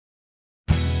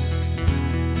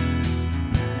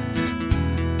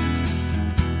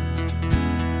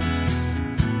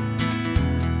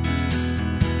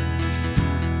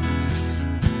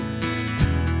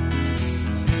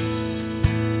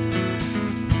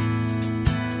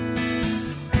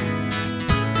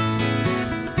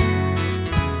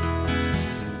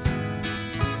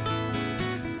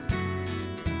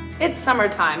It's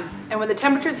summertime, and when the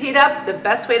temperatures heat up, the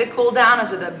best way to cool down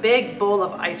is with a big bowl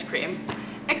of ice cream.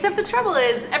 Except the trouble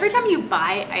is, every time you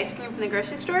buy ice cream from the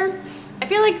grocery store, I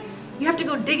feel like you have to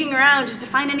go digging around just to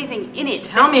find anything in it.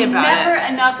 Tell me about it. There's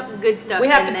never enough good stuff in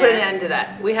there. We have to put an end to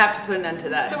that. We have to put an end to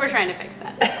that. So we're trying to fix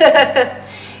that.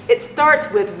 It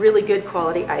starts with really good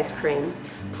quality ice cream,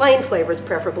 plain flavors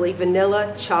preferably,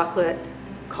 vanilla, chocolate,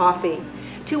 coffee,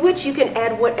 to which you can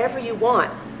add whatever you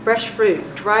want. Fresh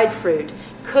fruit, dried fruit,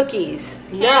 cookies,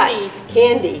 nuts,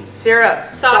 candy, syrup,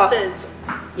 sauces.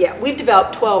 Yeah, we've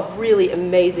developed 12 really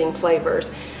amazing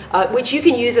flavors, which you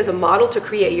can use as a model to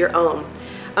create your own.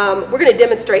 We're going to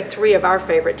demonstrate 3 of our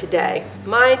favorite today.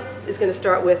 Mine is going to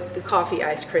start with the coffee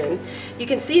ice cream. You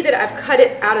can see that I've cut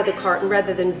it out of the carton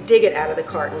rather than dig it out of the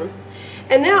carton.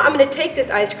 And now I'm going to take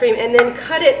this ice cream and then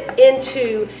cut it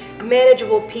into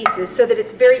manageable pieces so that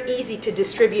it's very easy to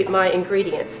distribute my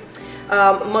ingredients.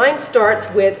 Mine starts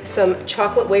with some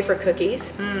chocolate wafer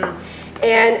cookies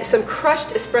and some crushed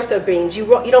espresso beans. You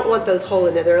don't want those whole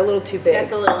in there, they're a little too big.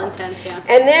 That's a little intense, yeah.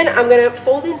 And then I'm going to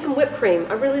fold in some whipped cream.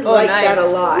 I really like that a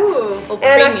lot. Ooh,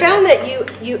 and I found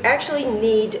that you actually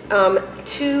need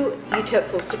 2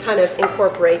 utensils to kind of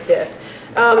incorporate this.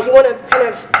 You want to kind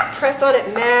of press on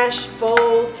it, mash,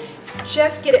 fold,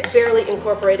 just get it barely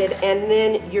incorporated, and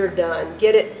then you're done.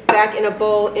 Get it back in a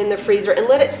bowl in the freezer and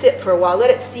let it sit for a while. Let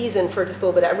it season for just a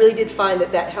little bit. I really did find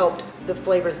that that helped the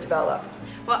flavors develop.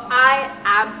 Well, I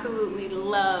absolutely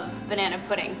love banana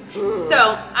pudding.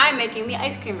 So I'm making the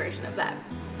ice cream version of that.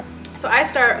 So I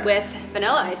start with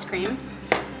vanilla ice cream,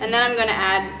 and then I'm going to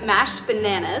add mashed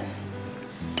bananas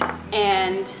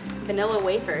and vanilla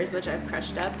wafers, which I've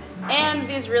crushed up, and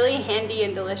these really handy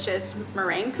and delicious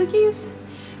meringue cookies,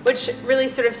 which really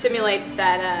sort of simulates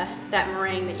that, that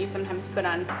meringue that you sometimes put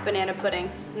on banana pudding.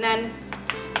 And then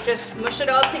just mush it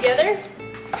all together.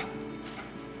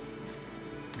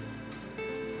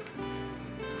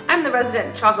 I'm the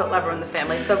resident chocolate lover in the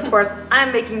family, so of course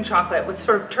I'm making chocolate with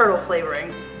sort of turtle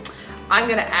flavorings. I'm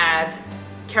going to add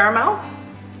caramel,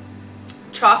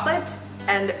 chocolate,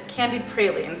 and candied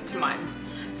pralines to mine.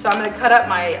 So I'm going to cut up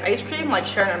my ice cream like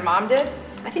Sharon and Mom did.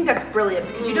 I think that's brilliant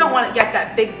because you don't want to get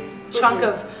that big chunk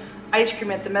of ice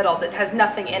cream at the middle that has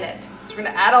nothing in it. So we're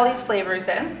going to add all these flavors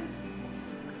in.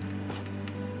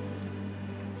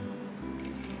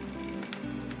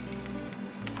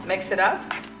 Mix it up.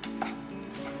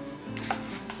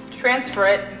 Transfer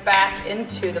it back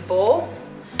into the bowl.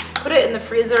 Put it in the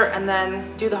freezer and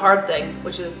then do the hard thing,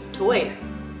 which is to wait.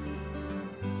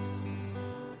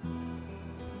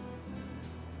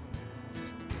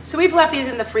 So we've left these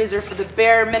in the freezer for the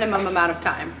bare minimum amount of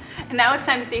time. And now it's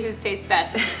time to see whose tastes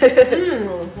best.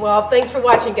 Well, thanks for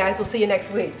watching, guys. We'll see you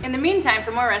next week. In the meantime,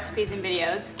 for more recipes and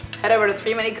videos, Head over to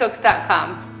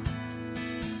 3minutecooks.com.